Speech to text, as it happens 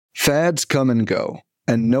Fads come and go,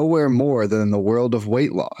 and nowhere more than in the world of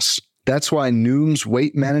weight loss. That's why Noom's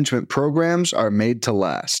weight management programs are made to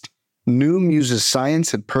last. Noom uses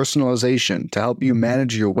science and personalization to help you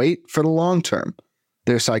manage your weight for the long term.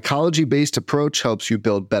 Their psychology-based approach helps you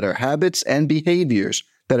build better habits and behaviors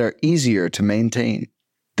that are easier to maintain.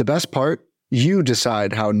 The best part? You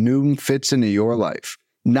decide how Noom fits into your life,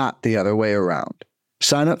 not the other way around.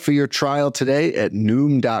 Sign up for your trial today at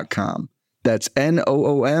Noom.com. That's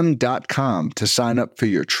Noom.com to sign up for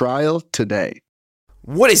your trial today.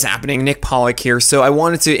 What is happening? Nick Pollock here. So I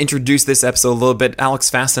wanted to introduce this episode a little bit. Alex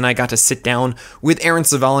Fast and I got to sit down with Aaron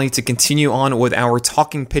Civale to continue on with our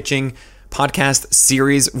Talking Pitching podcast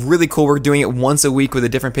series. Really cool. We're doing it once a week with a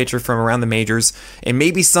different pitcher from around the majors, and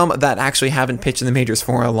maybe some that actually haven't pitched in the majors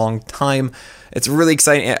for a long time. It's really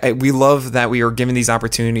exciting. We love that we are given these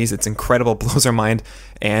opportunities. It's incredible. It blows our mind.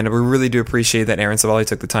 And we really do appreciate that Aaron Civale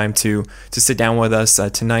took the time to sit down with us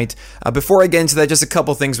tonight. Before I get into that, just a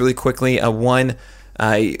couple things really quickly. One,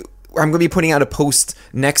 I'm going to be putting out a post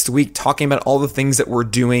next week talking about all the things that we're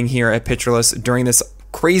doing here at Pitcherless during this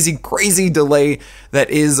crazy delay that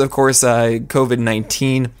is, of course,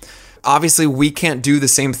 COVID-19. Obviously, we can't do the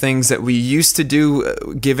same things that we used to do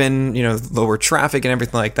given, lower traffic and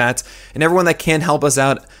everything like that. And everyone that can help us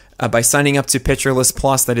out by signing up to Pitcherless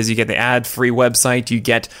Plus, that is, you get the ad-free website, you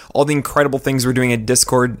get all the incredible things we're doing at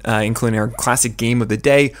Discord, including our classic game of the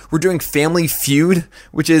day. We're doing Family Feud,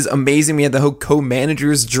 which is amazing. We had the whole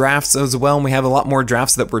co-managers drafts as well, and we have a lot more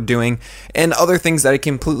drafts that we're doing, and other things that I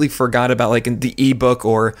completely forgot about, like in the ebook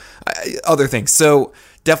or other things. So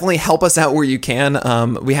definitely help us out where you can.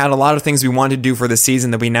 We had a lot of things we wanted to do for the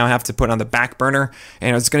season that we now have to put on the back burner,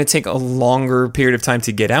 and it's going to take a longer period of time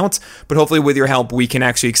to get out, but hopefully with your help, we can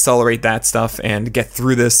actually accelerate that stuff and get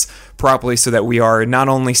through this properly so that we are not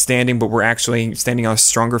only standing, but we're actually standing on a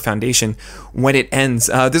stronger foundation when it ends.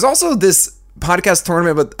 There's also this podcast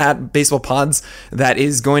tournament at Baseball Pods that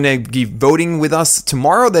is going to be voting with us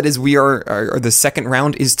tomorrow. That is, the second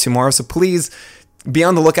round is tomorrow, so please be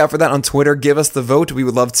on the lookout for that on Twitter. Give us the vote. We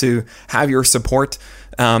would love to have your support.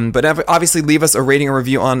 But obviously leave us a rating and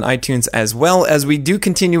review on iTunes, as well as we do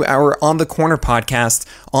continue our On the Corner podcast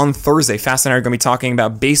on Thursday. Fast and I are going to be talking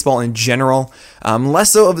about baseball in general,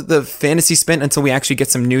 less so of the fantasy spin until we actually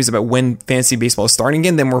get some news about when fantasy baseball is starting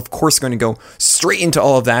again. Then we're of course going to go straight into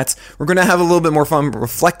all of that. We're going to have a little bit more fun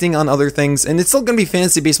reflecting on other things, and it's still going to be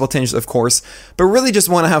fantasy baseball tinged, of course, but really just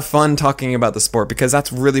want to have fun talking about the sport, because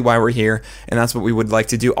that's really why we're here, and that's what we would like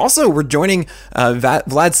to do. Also, we're joining Vlad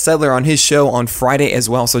Sedler on his show on Friday as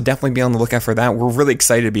well, so definitely be on the lookout for that. We're really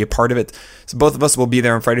excited to be a part of it. So both of us will be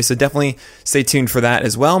there on Friday, so definitely stay tuned for that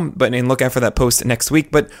as well, and look out for that post next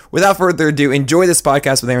week. But without further ado, enjoy this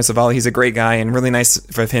podcast with Aaron Civale. He's a great guy, and really nice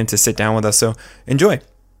for him to sit down with us, so enjoy.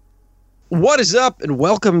 What is up, and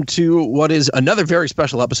welcome to what is another very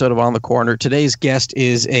special episode of On the Corner. Today's guest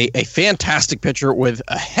is a fantastic pitcher with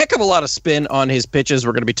a heck of a lot of spin on his pitches.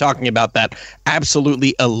 We're going to be talking about that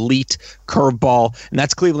absolutely elite curveball, and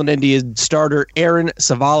that's Cleveland Indians starter Aaron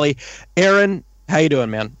Civale. Aaron, how you doing,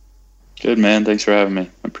 man? Good, man. Thanks for having me.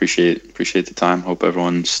 I appreciate the time. Hope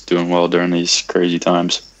everyone's doing well during these crazy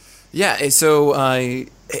times. Yeah, so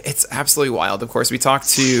it's absolutely wild. Of course, we talked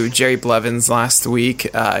to Jerry Blevins last week,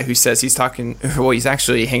 who says he's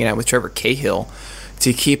actually hanging out with Trevor Cahill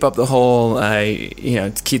to keep up the whole,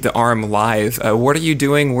 to keep the arm live. What are you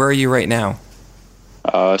doing? Where are you right now?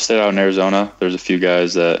 I stayed out in Arizona. There's a few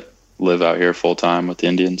guys that live out here full time with the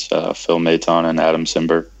Indians, Phil Maton and Adam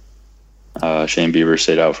Simber. Shane Bieber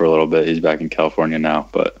stayed out for a little bit. He's back in California now,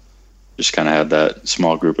 but just kind of had that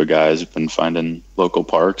small group of guys. Been finding local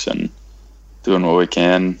parks and doing what we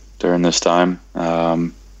can during this time.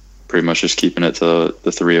 Pretty much just keeping it to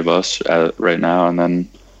the three of us right now, and then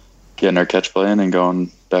getting our catch play in and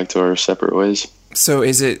going back to our separate ways. So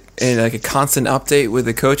is it like a constant update with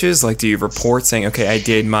the coaches? Like, do you report saying, okay, I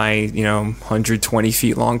did my 120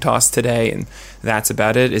 feet long toss today, and that's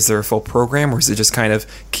about it? Is there a full program, or is it just kind of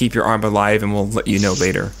keep your arm alive and we'll let you know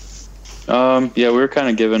later? Yeah, we were kind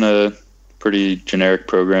of given a pretty generic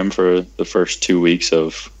program for the first 2 weeks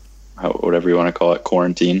of whatever you want to call it,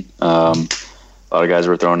 quarantine. A lot of guys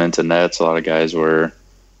were throwing into nets. A lot of guys were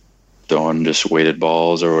throwing just weighted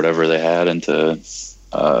balls or whatever they had into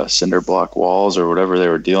cinder block walls or whatever they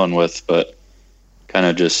were dealing with. But kind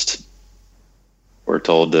of just we're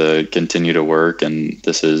told to continue to work, and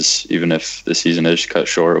this is, even if the season is cut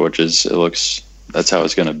short, which is, it looks, that's how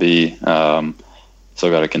it's going to be. Still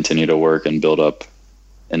got to continue to work and build up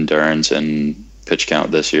endurance and pitch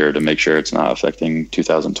count this year to make sure it's not affecting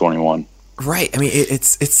 2021. Right. I mean,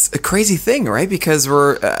 it's a crazy thing, right? Because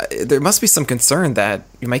there must be some concern that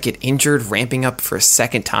you might get injured ramping up for a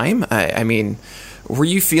second time. I mean, were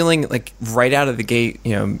you feeling like right out of the gate,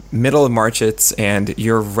 middle of March and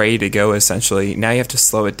you're ready to go essentially? Now you have to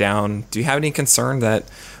slow it down. Do you have any concern that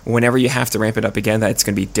whenever you have to ramp it up again, that it's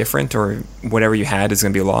going to be different, or whatever you had is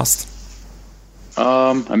going to be lost?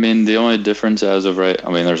 I mean, the only difference as of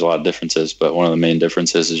there's a lot of differences, but one of the main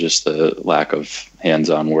differences is just the lack of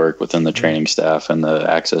hands-on work within the training staff and the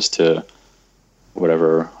access to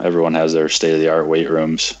whatever. Everyone has their state-of-the-art weight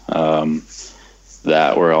rooms.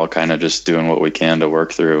 That we're all kind of just doing what we can to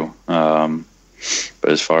work through. But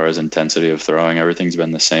as far as intensity of throwing, everything's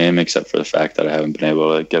been the same except for the fact that I haven't been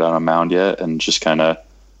able to get on a mound yet, and just kind of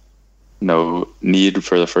no need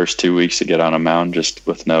for the first 2 weeks to get on a mound, just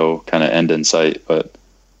with no kind of end in sight. But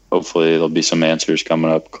hopefully there'll be some answers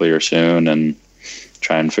coming up clear soon, and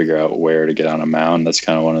try and figure out where to get on a mound. That's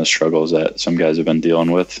kind of one of the struggles that some guys have been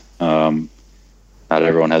dealing with. Not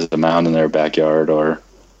everyone has a mound in their backyard, or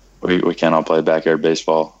we can't all play backyard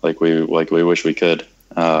baseball like we wish we could.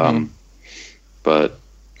 But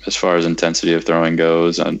as far as intensity of throwing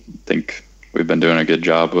goes, I think we've been doing a good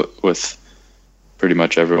job with pretty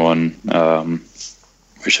much everyone.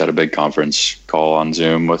 We just had a big conference call on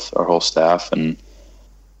Zoom with our whole staff, and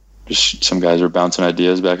just some guys are bouncing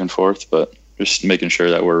ideas back and forth, but just making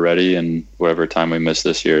sure that we're ready, and whatever time we miss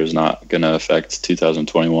this year is not going to affect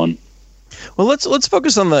 2021. Well, let's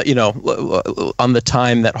focus on the on the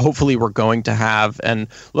time that hopefully we're going to have, and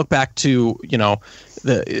look back to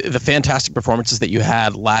the fantastic performances that you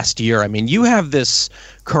had last year. I mean, you have this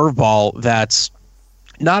curveball that's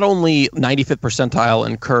not only 95th percentile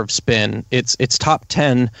in curve spin, it's top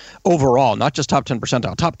 10 overall, not just top 10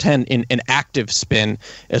 percentile, top 10 in active spin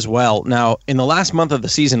as well. Now, in the last month of the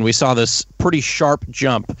season, we saw this pretty sharp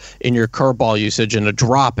jump in your curveball usage and a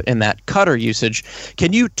drop in that cutter usage.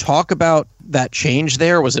 Can you talk about that change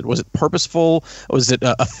there? Was it purposeful? Was it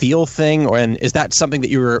a feel thing? And is that something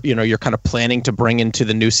that you're kind of planning to bring into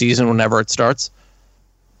the new season whenever it starts?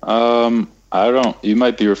 You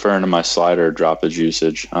might be referring to my slider droppage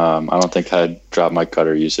usage. I don't think I'd drop my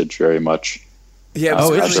cutter usage very much. Yeah.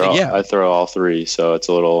 I throw all three. So it's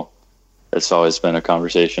always been a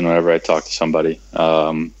conversation whenever I talk to somebody.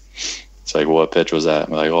 It's like, what pitch was that?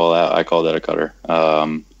 I'm like, well, I call that a cutter.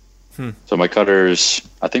 So my cutters,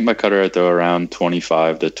 I think my cutter I throw around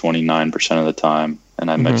 25 to 29% of the time.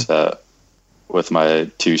 And I mix that with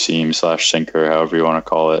my two seam / sinker, however you want to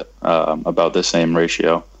call it, about the same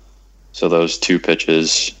ratio. So those two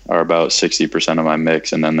pitches are about 60% of my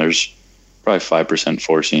mix, and then there's probably 5%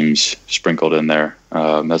 four seams sprinkled in there.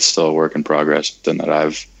 That's still a work in progress, something that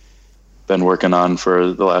I've been working on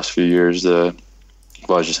for the last few years. I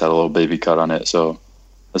just had a little baby cut on it, so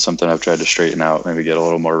that's something I've tried to straighten out, maybe get a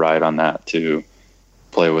little more ride on that to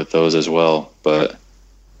play with those as well. But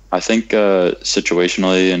I think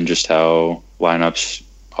situationally and just how lineups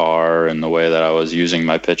are and the way that I was using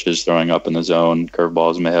my pitches throwing up in the zone,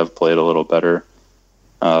 curveballs may have played a little better.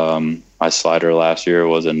 My slider last year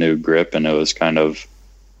was a new grip, and it was kind of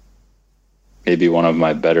maybe one of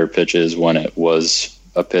my better pitches when it was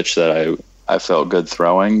a pitch that I felt good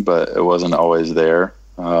throwing, but it wasn't always there.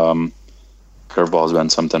 Curveball has been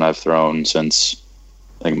something I've thrown since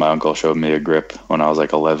I think my uncle showed me a grip when I was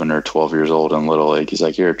like 11 or 12 years old in Little League. He's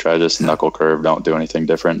like, here, try this knuckle curve. Don't do anything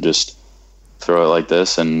different. Just throw it like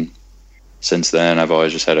this. And since then, I've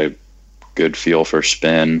always just had a good feel for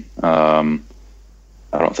spin. I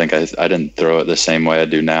don't think I didn't throw it the same way I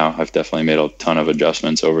do now. I've definitely made a ton of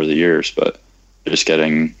adjustments over the years, but just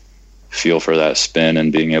getting feel for that spin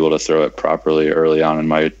and being able to throw it properly early on in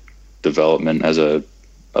my development as a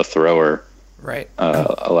thrower, right,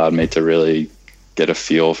 allowed me to really get a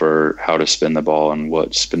feel for how to spin the ball and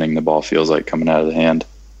what spinning the ball feels like coming out of the hand.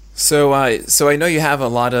 So I know you have a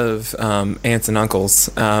lot of aunts and uncles.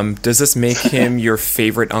 Does this make him your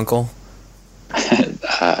favorite uncle?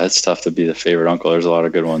 It's tough to be the favorite uncle. There's a lot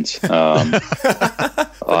of good ones. No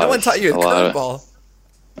one taught you a curveball.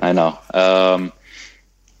 I know.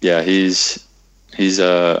 Yeah, he's most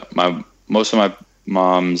of my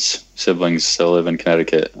mom's siblings still live in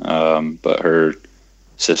Connecticut, but her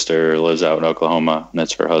sister lives out in Oklahoma, and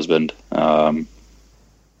it's her husband.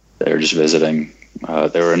 They're just visiting.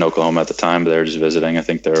 They were in Oklahoma at the time, but they were just visiting. I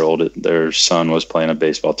think their son was playing a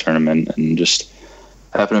baseball tournament and just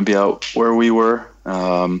happened to be out where we were.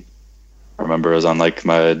 I remember it was on like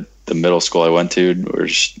the middle school I went to.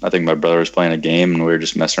 I think my brother was playing a game, and we were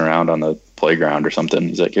just messing around on the playground or something.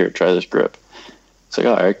 He's like, here, try this grip. It's like,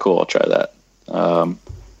 all right, cool, I'll try that. But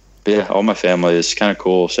yeah, all my family is kind of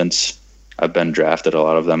cool. Since I've been drafted, a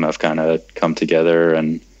lot of them have kind of come together,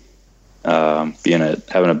 and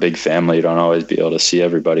Having a big family, you don't always be able to see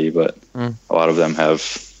everybody, but a lot of them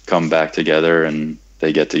have come back together and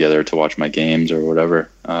they get together to watch my games or whatever.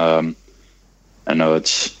 I know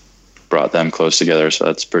it's brought them close together, so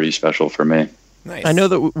that's pretty special for me. Nice. I know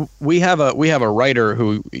that we have a writer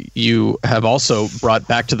who you have also brought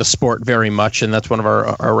back to the sport very much, and that's one of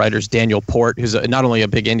our writers, Daniel Port, who's not only a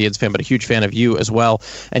big Indians fan, but a huge fan of you as well.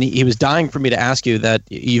 And he was dying for me to ask you that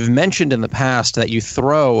you've mentioned in the past that you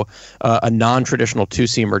throw a non-traditional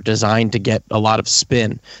two-seamer designed to get a lot of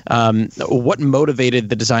spin. What motivated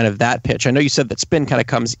the design of that pitch? I know you said that spin kind of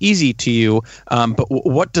comes easy to you, but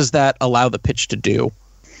what does that allow the pitch to do?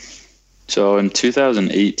 So in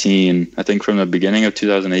 2018, I think from the beginning of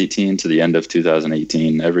 2018 to the end of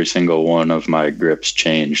 2018, every single one of my grips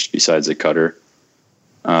changed besides the cutter.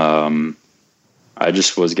 I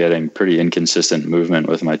just was getting pretty inconsistent movement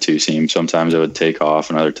with my two seam. Sometimes it would take off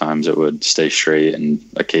and other times it would stay straight and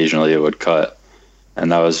occasionally it would cut.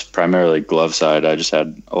 And that was primarily glove side. I just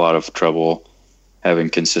had a lot of trouble having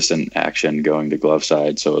consistent action going to glove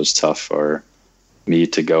side. So it was tough for me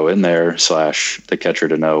to go in there / the catcher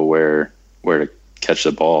to know where to catch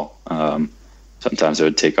the ball. Sometimes it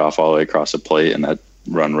would take off all the way across the plate and that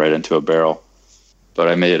run right into a barrel. But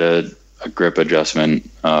I made a grip adjustment,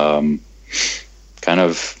 kind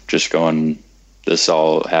of just going, this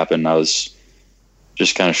all happened. I was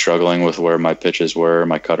just kind of struggling with where my pitches were.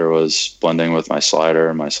 My cutter was blending with my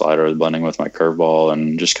slider. My slider was blending with my curveball,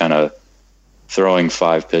 and just kind of throwing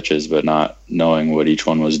 5 pitches, but not knowing what each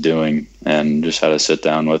one was doing. And just had to sit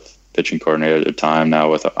down with pitching coordinator at the time,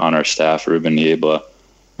 now on our staff, Ruben Niebla.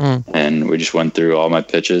 And we just went through all my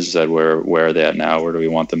pitches, said where are they at now? Where do we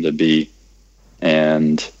want them to be?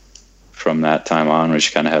 And from that time on, we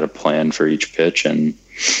just kind of had a plan for each pitch. And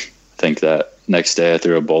I think that next day I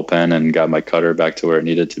threw a bullpen and got my cutter back to where it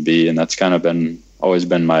needed to be. And that's kind of always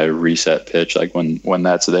been my reset pitch. Like when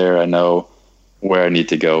that's there, I know where I need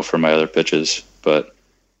to go for my other pitches. But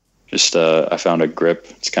just I found a grip.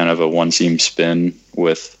 It's kind of a one seam spin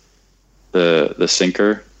with the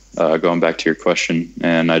sinker, going back to your question.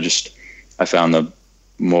 And I found the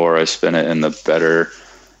more I spin it and the better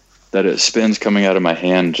that it spins coming out of my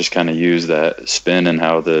hand. Just kind of use that spin and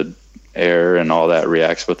how the air and all that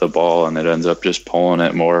reacts with the ball, and it ends up just pulling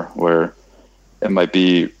it more, where it might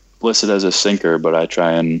be listed as a sinker, but I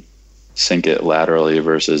try and sink it laterally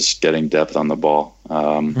versus getting depth on the ball.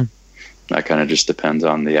 That kind of just depends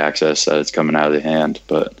on the access that it's coming out of the hand,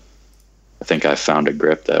 but I think I found a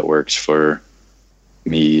grip that works for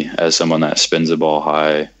me as someone that spins the ball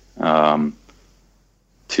high,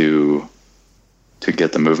 to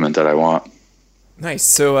get the movement that I want. Nice.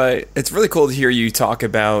 So it's really cool to hear you talk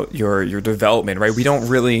about your development, right? We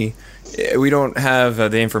don't have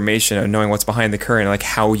the information of knowing what's behind the curtain, like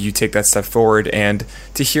how you take that step forward, and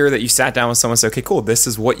to hear that you sat down with someone and said, okay, cool, this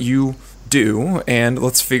is what you do, and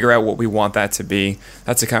let's figure out what we want that to be.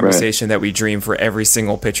 That's a conversation that we dream for every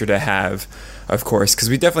single pitcher to have, of course, because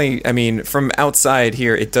we definitely, I mean, from outside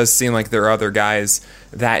here, it does seem like there are other guys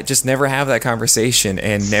that just never have that conversation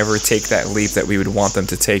and never take that leap that we would want them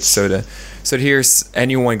to take. So to hear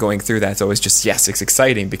anyone going through that, it's always just, yes, it's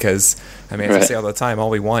exciting, because, I mean, as I say all the time, all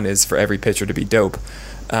we want is for every pitcher to be dope.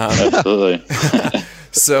 Absolutely.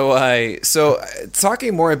 So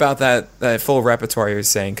talking more about that full repertoire you're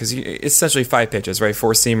saying, because it's essentially 5 pitches, right?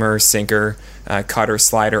 4-seamer, sinker, cutter,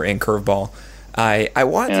 slider, and curveball. I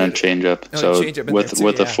want and a changeup.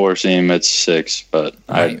 With the 4-seam, it's 6, but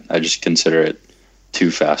right. I just consider it 2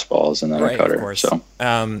 fastballs and then a cutter. Of course. So,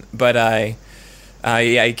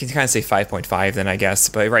 yeah, you can kind of say 5.5 then, I guess.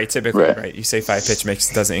 But typically, right, you say 5 pitch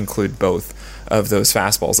mix doesn't include both of those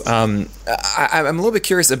fastballs. I'm a little bit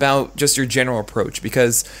curious about just your general approach,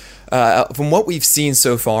 because from what we've seen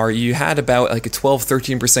so far, you had about like a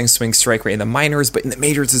 12-13% swing strike rate in the minors, but in the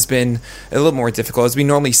majors has been a little more difficult. As we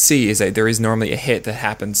normally see, is that there is normally a hit that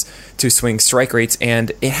happens to swing strike rates,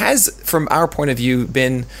 and it has, from our point of view,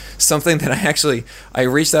 been something that I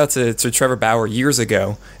reached out to Trevor Bauer years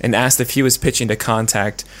ago and asked if he was pitching to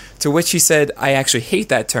contact, to which he said, I actually hate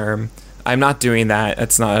that term. I'm not doing that.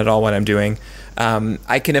 That's not at all what I'm doing.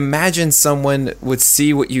 I can imagine someone would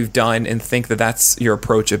see what you've done and think that that's your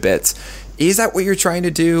approach a bit. Is that what you're trying to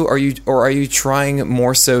do? Are you trying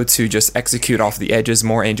more so to just execute off the edges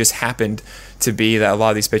more, and just happened to be that a lot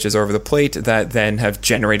of these pitches are over the plate that then have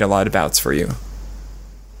generated a lot of outs for you?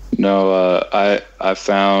 No, I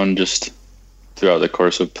found just throughout the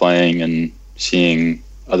course of playing and seeing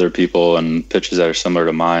other people and pitches that are similar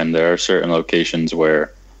to mine, there are certain locations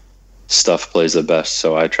where stuff plays the best.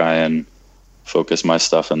 So I try and focus my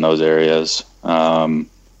stuff in those areas.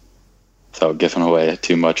 without giving away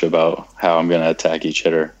too much about how I'm going to attack each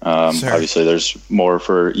hitter. Sure. Obviously, there's more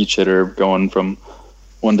for each hitter going from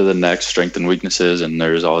one to the next, strength and weaknesses, and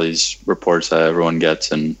there's all these reports that everyone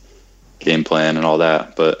gets and game plan and all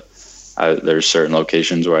that. But there's certain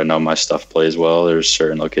locations where I know my stuff plays well. There's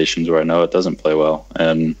certain locations where I know it doesn't play well.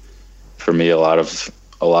 And for me, a lot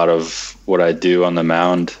of what I do on the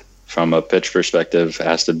mound from a pitch perspective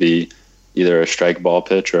has to be either a strike ball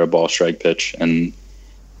pitch or a ball strike pitch. And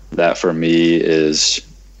that for me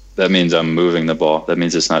that means I'm moving the ball. That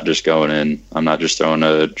means it's not just going in. I'm not just throwing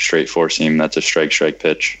a straight four seam. That's a strike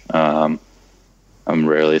pitch. I'm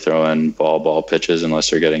rarely throwing ball pitches unless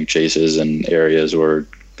they're getting chases in areas where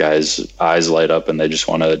guys' eyes light up and they just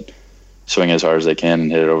want to swing as hard as they can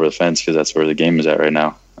and hit it over the fence because that's where the game is at right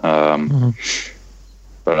now.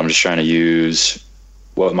 But I'm just trying to use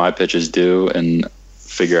what my pitches do and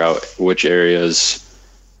figure out which areas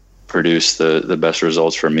produce the best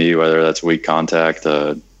results for me, whether that's weak contact,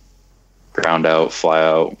 ground out, fly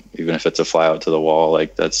out, even if it's a fly out to the wall,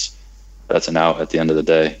 like that's an out at the end of the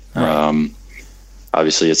day. Right.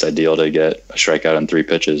 Obviously it's ideal to get a strikeout in 3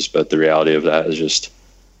 pitches, but the reality of that is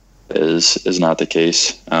not the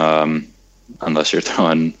case. Unless you're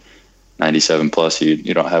throwing 97 plus,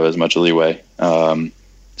 you don't have as much leeway. So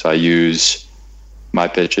I use my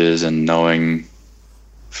pitches and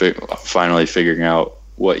finally figuring out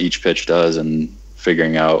what each pitch does and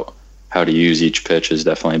figuring out how to use each pitch has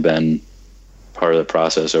definitely been part of the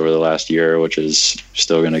process over the last year, which is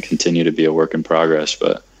still going to continue to be a work in progress,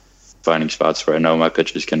 but finding spots where I know my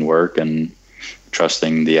pitches can work and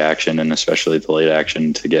trusting the action and especially the late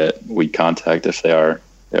action to get weak contact if they are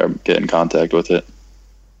getting contact with it.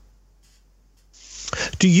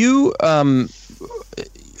 Do you,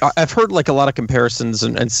 I've heard like a lot of comparisons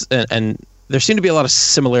and there seem to be a lot of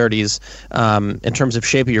similarities in terms of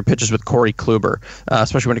shape of your pitches with Corey Kluber,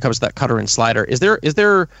 especially when it comes to that cutter and slider. Is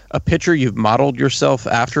there a pitcher you've modeled yourself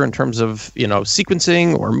after in terms of,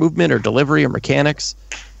 sequencing or movement or delivery or mechanics?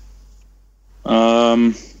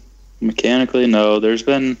 Mechanically, no. There's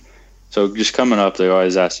been, so just coming up, they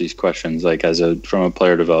always ask these questions, like from a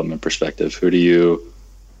player development perspective, who do you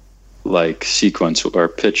like sequence or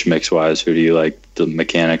pitch mix wise? Who do you like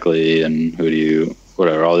mechanically and who do you,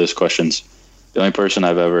 whatever, all these questions. The only person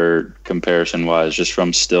I've ever comparison wise, just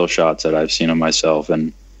from still shots that I've seen of myself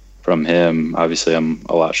and from him, obviously I'm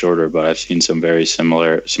a lot shorter, but I've seen some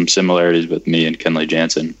similarities with me and Kenley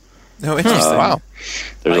Jansen. Oh, interesting. Wow.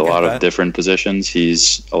 There's a lot of different positions.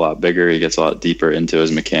 He's a lot bigger. He gets a lot deeper into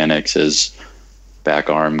his mechanics. His back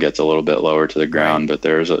arm gets a little bit lower to the ground, but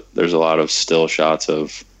there's a lot of still shots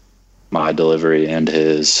of my delivery and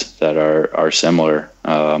his that are similar.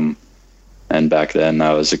 And back then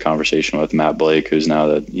that was a conversation with Matt Blake, who's now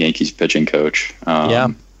the Yankees pitching coach.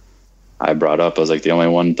 I brought up, I was like, the only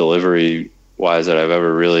one delivery wise that I've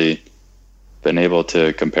ever really been able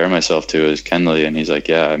to compare myself to is Kenley. And he's like,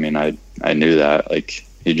 yeah, I mean, I knew that. Like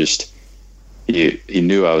he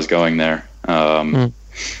knew I was going there. But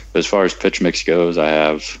as far as pitch mix goes,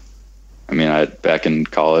 back in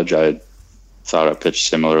college, I thought I pitched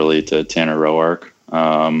similarly to Tanner Roark.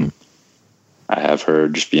 I have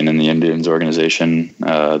heard, just being in the Indians organization,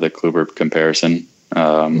 the Kluber comparison.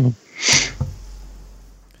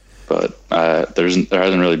 But there hasn't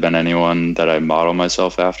really been anyone that I model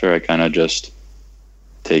myself after. I kind of just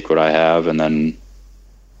take what I have, and then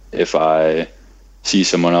if I see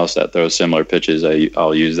someone else that throws similar pitches,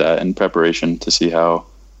 I'll use that in preparation to see how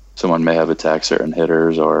someone may have attacked certain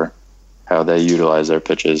hitters or how they utilize their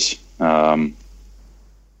pitches. You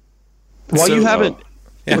haven't...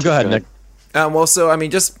 go ahead, Nick.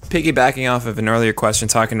 Just piggybacking off of an earlier question,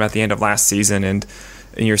 talking about the end of last season and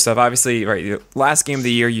your stuff. Obviously, right, last game of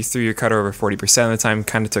the year, you threw your cutter over 40% of the time,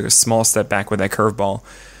 kind of took a small step back with that curveball.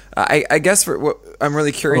 I guess what I'm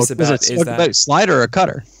really curious about is that slider or a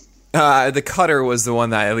cutter? The cutter was the one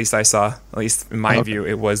that at least I saw, at least in my view,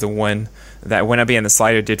 it was the one that went up, and the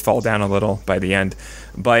slider did fall down a little by the end.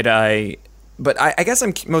 But I guess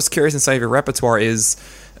I'm most curious inside of your repertoire is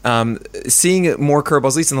seeing more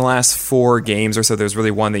curveballs, at least in the last 4 games or so. There's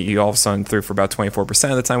really one that you all of a sudden threw for about 24%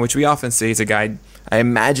 of the time, which we often see as a guy. I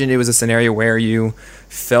imagine it was a scenario where you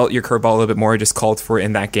felt your curveball a little bit more, just called for it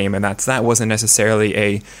in that game, and that wasn't necessarily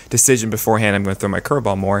a decision beforehand, I'm going to throw my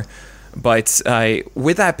curveball more. But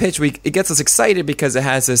with that pitch, it gets us excited because it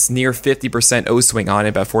has this near 50% O swing on it,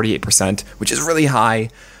 about 48%, which is really high,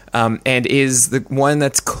 and is the one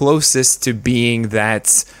that's closest to being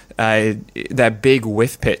that big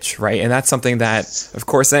whiff pitch, right? And that's something that, of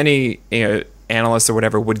course, any analyst or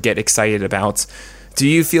whatever would get excited about. Do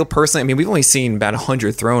you feel personally, I mean, we've only seen about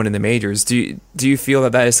 100 thrown in the majors. Do you feel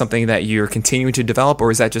that is something that you're continuing to develop,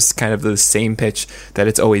 or is that just kind of the same pitch that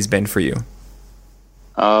it's always been for you?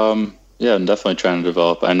 Yeah, I'm definitely trying to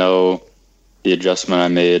develop. I know the adjustment I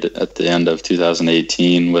made at the end of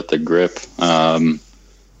 2018 with the grip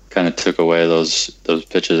kind of took away those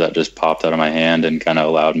pitches that just popped out of my hand and kind of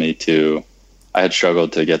allowed me to. I had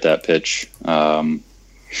struggled to get that pitch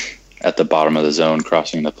at the bottom of the zone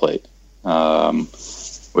crossing the plate,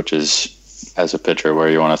 which is, as a pitcher, where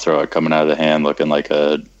you want to throw it coming out of the hand looking like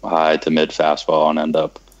a high to mid fastball and end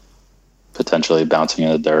up potentially bouncing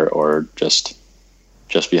in the dirt or just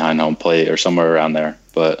behind home plate or somewhere around there.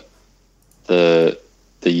 But the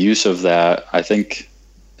use of that, I think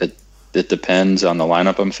it depends on the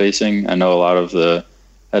lineup I'm facing. I know a lot of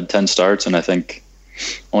had 10 starts, and I think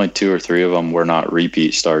only 2 or 3 of them were not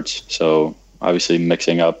repeat starts. So obviously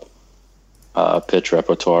mixing up pitch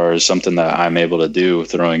repertoire is something that I'm able to do,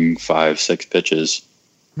 throwing 5-6 pitches.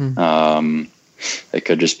 It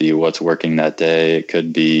could just be what's working that day. It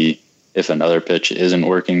could be if another pitch isn't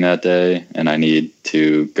working that day and I need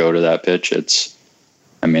to go to that pitch. It's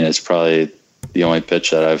probably the only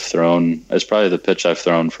pitch that I've thrown. It's probably the pitch I've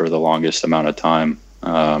thrown for the longest amount of time.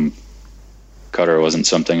 Cutter wasn't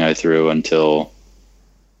something I threw until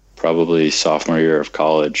probably sophomore year of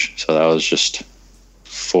college. So that was just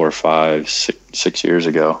 4, 5, 6 years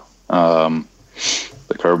ago. The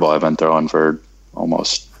curveball I've been throwing for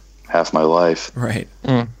almost half my life. Right.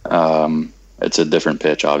 It's a different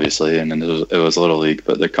pitch, obviously, and it was Little League,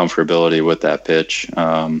 but the comfortability with that pitch,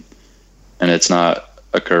 and it's not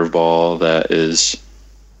a curveball that is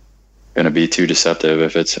going to be too deceptive.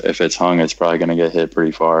 If it's hung, it's probably going to get hit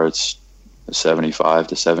pretty far. It's 75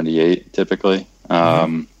 to 78 typically.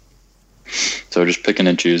 So just picking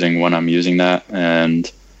and choosing when I'm using that, and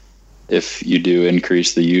if you do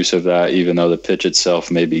increase the use of that, even though the pitch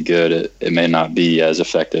itself may be good, it may not be as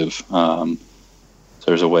effective. So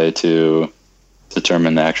there's a way to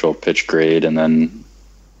determine the actual pitch grade, and then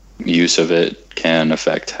use of it can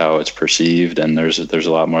affect how it's perceived, and there's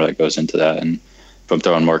a lot more that goes into that. And if I'm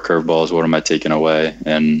throwing more curveballs, what am I taking away,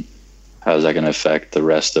 and how is that going to affect the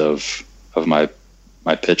rest of my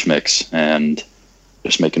pitch mix? And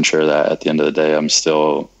just making sure that at the end of the day I'm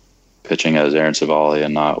still pitching as Aaron Civale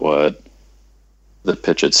and not what the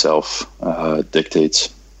pitch itself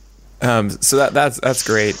dictates. So that's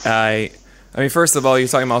great. I mean, first of all, you're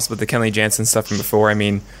talking also about the Kenley Jansen stuff from before. I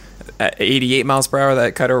mean, at 88 miles per hour,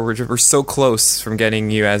 that cutter, we're so close from getting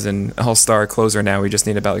you as an all-star closer now. We just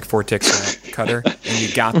need about 4 ticks for that cutter, and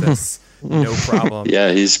you got this. No problem.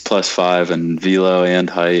 Yeah, he's +5 and velo and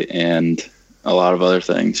height and a lot of other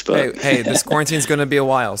things. But hey, this quarantine's going to be a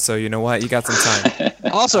while, so you know what? You got some time.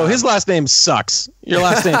 Also, his last name sucks. Your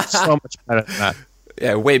last name is so much better than that.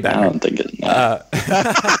 Yeah, way better. I don't think it.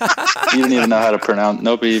 You don't even know how to pronounce.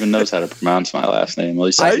 Nobody even knows how to pronounce my last name. At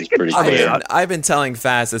least it's pretty clear. I've been telling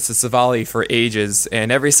Faz it's a Civale for ages,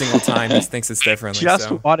 and every single time he thinks it's differently.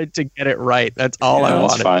 Wanted to get it right. That's all I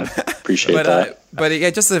wanted. That's fine. Appreciate that. But yeah,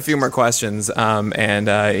 just a few more questions, and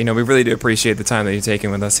we really do appreciate the time that you're taking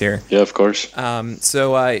with us here. Yeah, of course.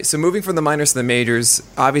 So moving from the minors to the majors,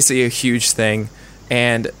 obviously a huge thing.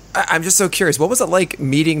 And I'm just so curious, what was it like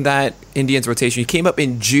meeting that Indians rotation? You came up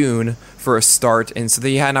in June for a start, and so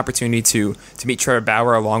then you had an opportunity to meet Trevor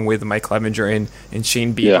Bauer along with Mike Clevenger and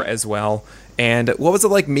Shane Bieber as well. And what was it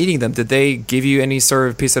like meeting them? Did they give you any sort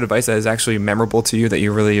of piece of advice that is actually memorable to you that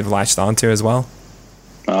you really have latched onto as well?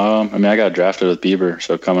 I got drafted with Bieber,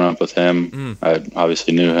 so coming up with him, I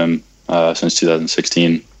obviously knew him since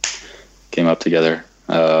 2016. Came up together.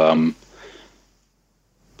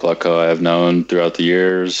 Plutko I have known throughout the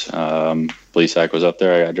years. Plesac was up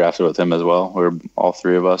there. I got drafted with him as well. We were all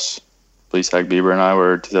 3 of us. Plesac, Bieber, and I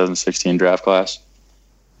were 2016 draft class.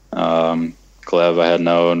 Clev I had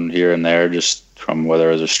known here and there just from whether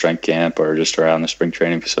it was a strength camp or just around the spring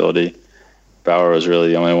training facility. Bauer was really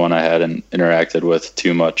the only one I hadn't interacted with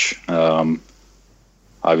too much.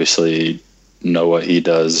 Obviously know what he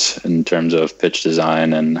does in terms of pitch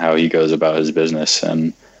design and how he goes about his business.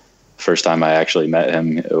 And first time I actually met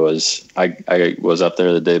him, it was I was up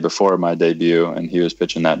there the day before my debut, and he was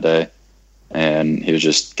pitching that day, and he was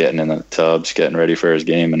just getting in the tubs, getting ready for his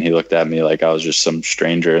game, and he looked at me like I was just some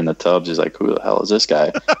stranger in the tubs. He's like, "Who the hell is this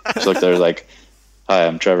guy?" I just looked there like, "Hi,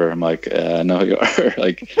 I'm Trevor." I'm like, "I know who you are."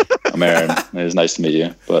 Like, "I'm Aaron. It was nice to meet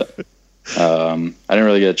you." But I didn't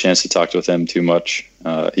really get a chance to talk with him too much.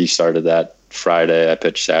 He started that Friday. I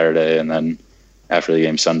pitched Saturday, and then after the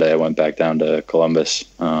game Sunday, I went back down to Columbus.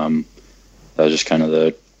 That was just kind of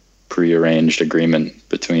the prearranged agreement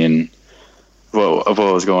between what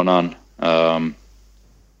was going on.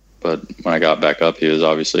 but when I got back up, he was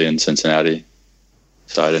obviously in Cincinnati.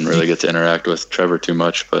 So I didn't really get to interact with Trevor too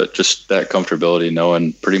much, but just that comfortability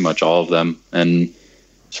knowing pretty much all of them. And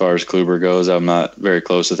as far as Kluber goes, I'm not very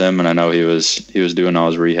close with him, and I know he was doing all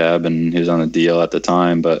his rehab and he was on a deal at the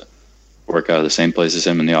time, but work out of the same place as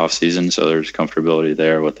him in the off season, so there's comfortability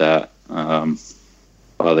there with that. A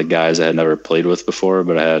lot of the guys I had never played with before,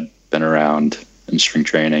 but I had been around in spring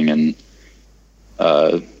training and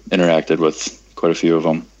interacted with quite a few of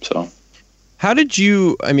them. So, how did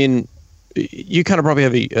you? I mean, you kind of probably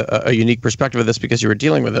have a unique perspective of this because you were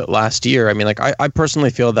dealing with it last year. I mean, like I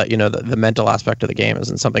personally feel that the mental aspect of the game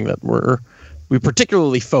isn't something that we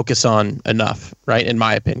particularly focus on enough, right? In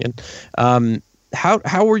my opinion.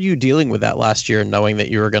 How were you dealing with that last year, knowing that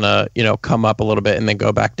you were gonna come up a little bit and then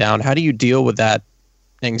go back down? How do you deal with that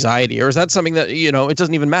anxiety, or is that something that it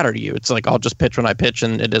doesn't even matter to you? It's like I'll just pitch when I pitch,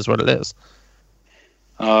 and it is what it is.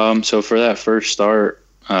 So for that first start,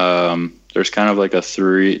 there's kind of like a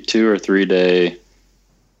 2 or 3 day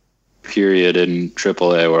period in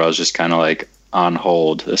AAA where I was just kind of like on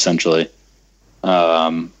hold, essentially.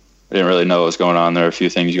 I didn't really know what was going on. There were a few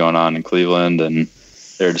things going on in Cleveland, and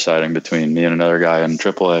they're deciding between me and another guy in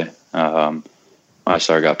AAA. My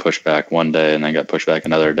start got pushed back one day and then got pushed back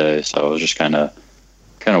another day. So I was just kind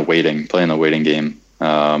of waiting, playing the waiting game.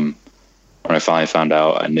 When I finally found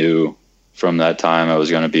out, I knew from that time I was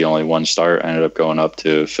going to be only one start. I ended up going up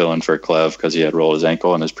to fill in for Clev because he had rolled his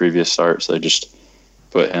ankle in his previous start. So they just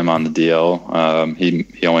put him on the DL.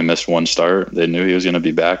 He only missed one start. They knew he was going to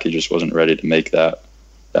be back. He just wasn't ready to make that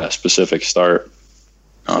specific start.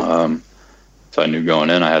 So I knew going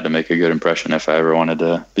in I had to make a good impression if I ever wanted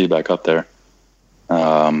to be back up there.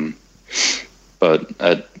 But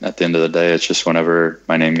at the end of the day, it's just whenever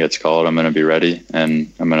my name gets called, I'm going to be ready,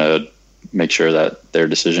 and I'm going to make sure that their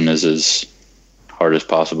decision is as hard as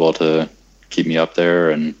possible to keep me up there,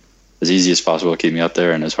 and as easy as possible to keep me up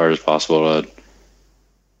there, and as hard as possible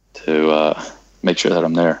to make sure that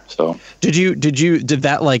I'm there. So did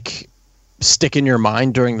that like stick in your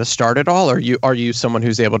mind during the start at all, or are you someone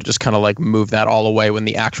who's able to just kind of like move that all away when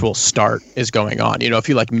the actual start is going on? If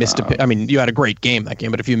you like missed a pitch, I mean, you had a great game that game,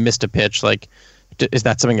 but if you missed a pitch, like, is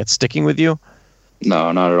that something that's sticking with you?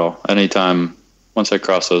 No, not at all. Anytime, once I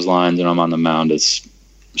cross those lines and I'm on the mound, it's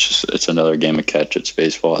another game of catch. It's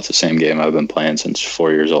baseball. It's the same game I've been playing since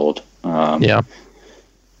 4 years old.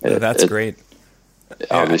 That's great.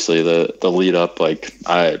 Obviously, the lead up, like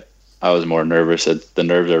I was more nervous. The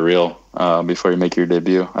nerves are real before you make your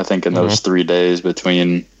debut. I think in those 3 days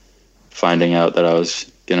between finding out that I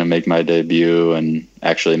was going to make my debut and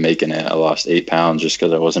actually making it, I lost 8 pounds just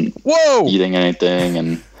because I wasn't eating anything.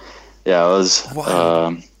 And yeah, it was,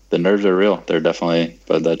 the nerves are real. They're definitely,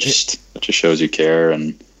 but that just shows you care.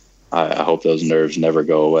 And I hope those nerves never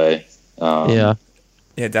go away.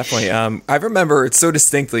 Yeah, definitely. I remember it so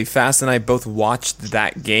distinctly. Fast and I both watched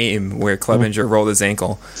that game where Clevenger rolled his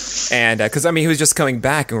ankle. And because, he was just coming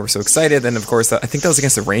back and we were so excited. And, of course, I think that was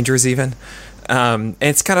against the Rangers even. And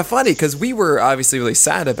it's kind of funny because we were obviously really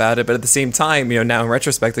sad about it. But at the same time, now in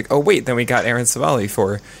retrospect, like, oh, wait, then we got Aaron Civale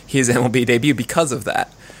for his MLB debut because of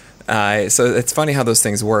that. So it's funny how those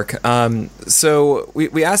things work. So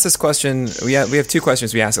we asked this question. We have 2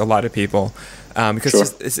 questions we ask a lot of people. Because sure.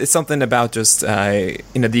 it's something about just the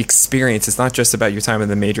experience. It's not just about your time in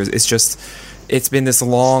the majors. It's been this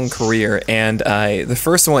long career, and the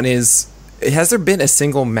first one is: has there been a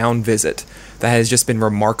single mound visit that has just been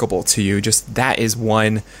remarkable to you? Just that is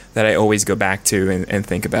one that I always go back to and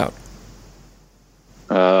think about.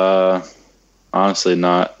 Honestly,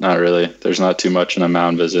 not really. There's not too much in a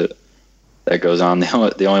mound visit that goes on.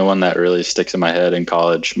 The only one that really sticks in my head in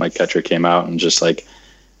college, my catcher came out and just like.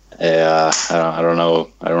 I don't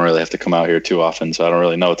know. I don't really have to come out here too often, so I don't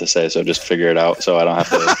really know what to say. So just figure it out, so I don't have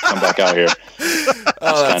to come back out here.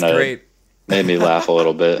 Oh, that's great. Made me laugh a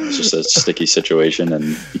little bit. It's just a sticky situation,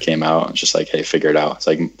 and he came out and just like, "Hey, figure it out." It's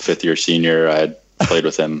like 5th year senior. I had played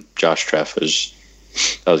with him. Josh Treff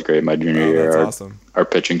that was great. My junior year. That's awesome. Our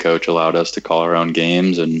pitching coach allowed us to call our own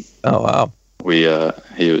games, and oh wow. We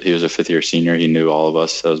he was a 5th year senior. He knew all of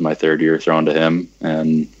us. That was my 3rd year throwing to him,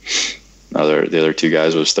 and. The other 2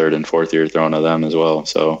 guys was 3rd and 4th year throwing to them as well.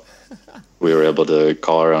 So we were able to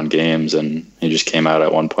call our own games, and he just came out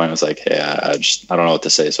at one point and was like, "Hey, I don't know what to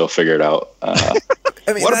say, so figure it out."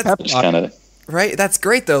 That's kind of right. That's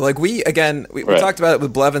great though. Like we talked about it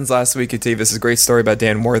with Blevins last week at TV. This is a great story about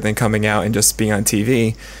Dan Worthen coming out and just being on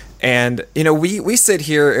TV. And we sit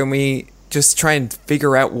here and we just try and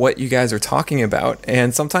figure out what you guys are talking about,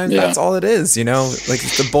 and sometimes that's all it is. Like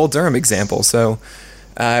the Bull Durham example. So.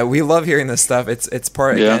 We love hearing this stuff. It's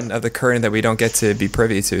part again of the current that we don't get to be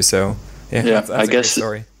privy to. So that's I guess a great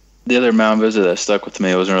story. The other mound visit that stuck with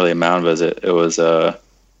me, it wasn't really a mound visit. It was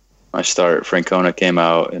my start. Francona came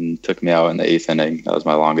out and took me out in the 8th inning. That was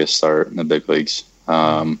my longest start in the big leagues.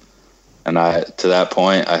 And to that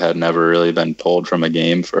point, I had never really been pulled from a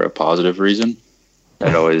game for a positive reason.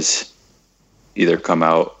 I'd always either come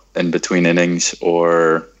out in between innings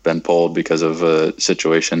or been pulled because of a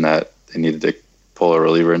situation that they needed to pull a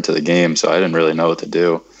reliever into the game. So I didn't really know what to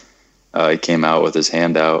do. He came out with his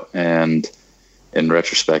hand out, and in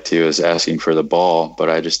retrospect, he was asking for the ball, but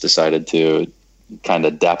I just decided to kind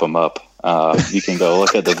of dap him up. You can go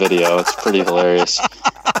look at the video. It's pretty hilarious.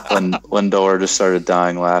 When Lindor just started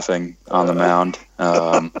dying laughing on the mound.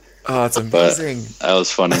 It's amazing. That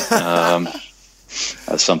was funny.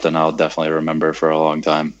 That's something I'll definitely remember for a long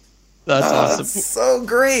time. That's awesome. So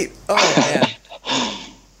great. Oh, man.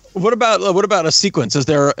 What about a sequence? Is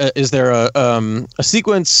there a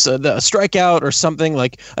sequence, a strikeout or something?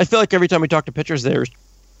 Like, I feel like every time we talk to pitchers, there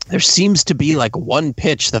seems to be like one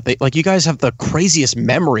pitch that they like. You guys have the craziest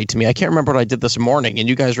memory to me. I can't remember what I did this morning, and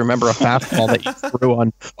you guys remember a fastball that you threw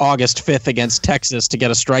on August 5th against Texas to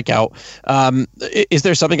get a strikeout. Is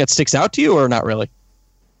there something that sticks out to you, or not really?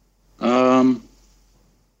 Not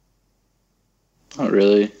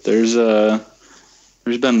really. There's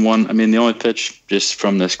been one. I mean, the only pitch just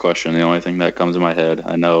from this question, the only thing that comes to my head,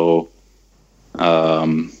 I know. I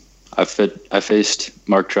faced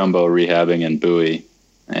Mark Trumbo rehabbing in Bowie,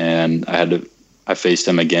 and I faced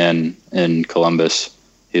him again in Columbus.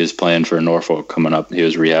 He was playing for Norfolk coming up. He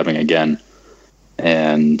was rehabbing again,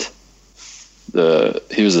 and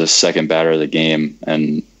he was the second batter of the game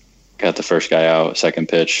and got the first guy out.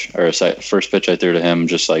 First pitch I threw to him,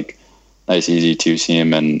 just like nice easy two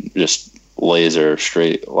seam and just laser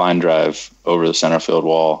straight line drive over the center field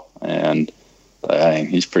wall, and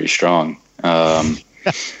he's pretty strong. And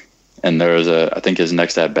there was I think his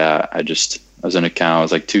next at bat, I was in a count, it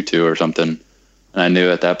was like 2-2 or something, and I knew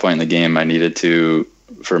at that point in the game I needed to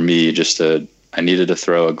throw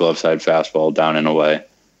a glove side fastball down and away,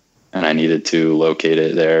 and I needed to locate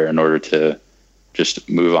it there in order to just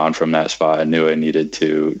move on from that spot. I knew I needed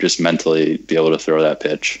to just mentally be able to throw that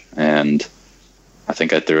pitch, and I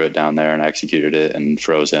think I threw it down there and executed it and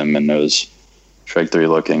froze him, and it was strike 3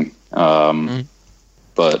 looking.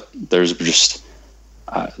 But there's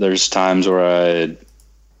times where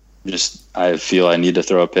I feel I need to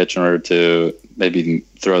throw a pitch in order to maybe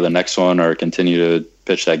throw the next one or continue to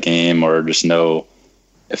pitch that game, or just know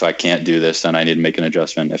if I can't do this, then I need to make an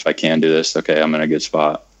adjustment. If I can do this, okay, I'm in a good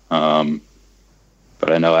spot.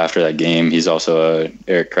 But I know after that game, he's also a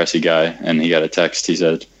Eric Cressy guy, and he got a text. He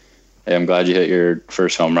said, "Hey, I'm glad you hit your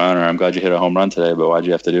first home run," or "I'm glad you hit a home run today, but why'd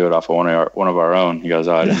you have to do it off of one of our own?" He goes,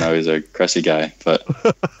 "Oh, I didn't know he's a Cressy guy," but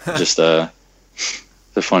just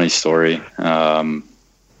it's a funny story.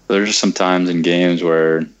 There's just some times in games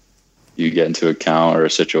where you get into a count or a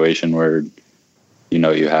situation where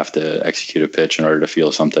you have to execute a pitch in order to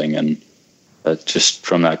feel something, and that's just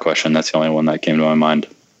from that question. That's the only one that came to my mind.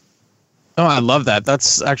 Oh, I love that.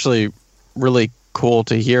 That's actually really cool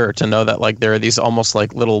to hear, to know that like there are these almost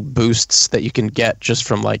like little boosts that you can get just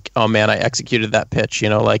from like, oh man, I executed that pitch,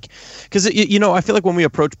 like, because I feel like when we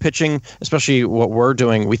approach pitching, especially what we're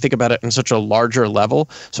doing, we think about it in such a larger level.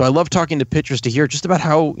 So I love talking to pitchers to hear just about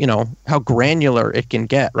how granular it can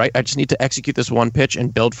get, right? I just need to execute this one pitch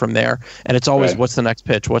and build from there, and it's always, right, what's the next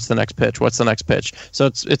pitch, what's the next pitch, what's the next pitch. So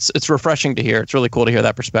it's refreshing to hear. It's really cool to hear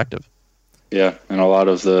that perspective. Yeah, and a lot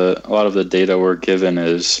of the data we're given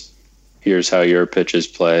is, here's how your pitches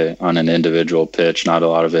play on an individual pitch. Not a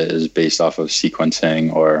lot of it is based off of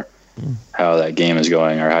sequencing or how that game is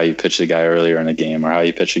going, or how you pitched the guy earlier in the game, or how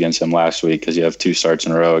you pitched against him last week because you have 2 starts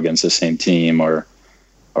in a row against the same team, or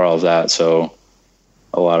all of that. So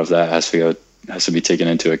a lot of that has to be taken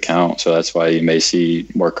into account. So that's why you may see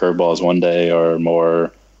more curveballs one day or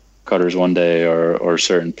more cutters one day, or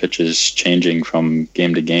certain pitches changing from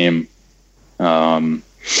game to game.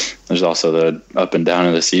 There's also the up and down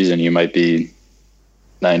of the season. You might be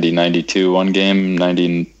 90, 92 one game,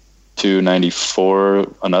 92, 94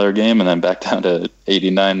 another game, and then back down to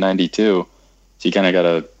 89, 92. So you kind of got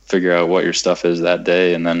to figure out what your stuff is that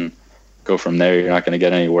day and then go from there. You're not going to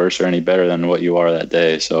get any worse or any better than what you are that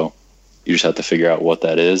day. So you just have to figure out what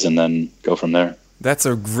that is and then go from there. That's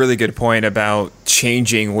a really good point about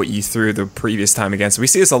changing what you threw the previous time against. We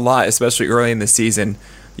see this a lot, especially early in the season.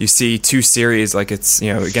 You see 2 series, like it's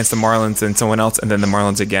against the Marlins and someone else, and then the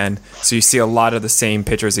Marlins again. So you see a lot of the same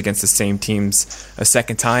pitchers against the same teams a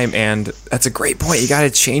second time, and that's a great point. You got to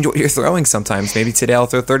change what you're throwing sometimes. Maybe today I'll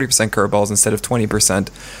throw 30% curveballs instead of 20%.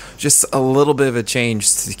 Just a little bit of a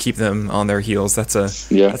change to keep them on their heels. That's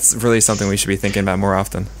really something we should be thinking about more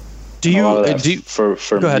often. Do you, for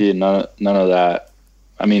go me, ahead. none of that.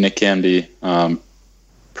 I mean, it can be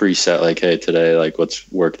preset, like, hey, today, like,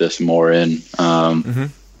 let's work this more in.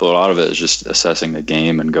 But a lot of it is just assessing the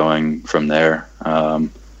game and going from there.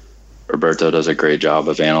 Roberto does a great job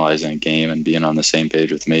of analyzing a game and being on the same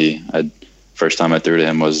page with me. First time I threw to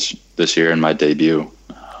him was this year in my debut.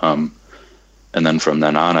 And then from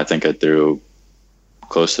then on, I think I threw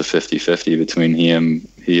close to 50-50 between he and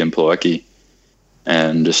Plawecki.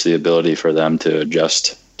 And just the ability for them to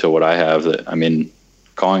adjust to what I have. I mean,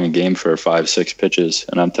 calling a game for 5-6 pitches,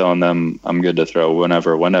 and I'm telling them I'm good to throw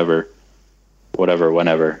whenever.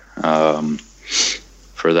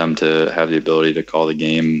 For them to have the ability to call the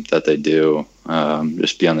game that they do,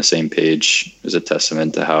 just be on the same page, is a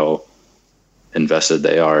testament to how invested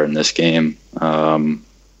they are in this game. And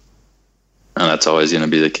that's always going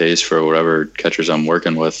to be the case for whatever catchers I'm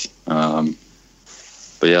working with.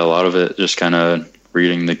 But yeah, a lot of it just kind of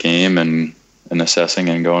reading the game and assessing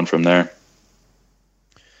and going from there.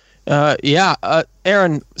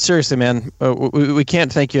 Aaron, seriously, man, we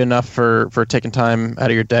can't thank you enough for taking time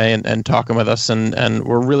out of your day and talking with us. And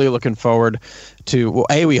we're really looking forward to,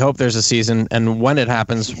 well, we hope there's a season. And when it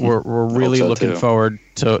happens, we're really looking forward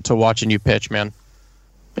to watching you pitch, man.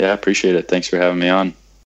 Yeah, I appreciate it. Thanks for having me on.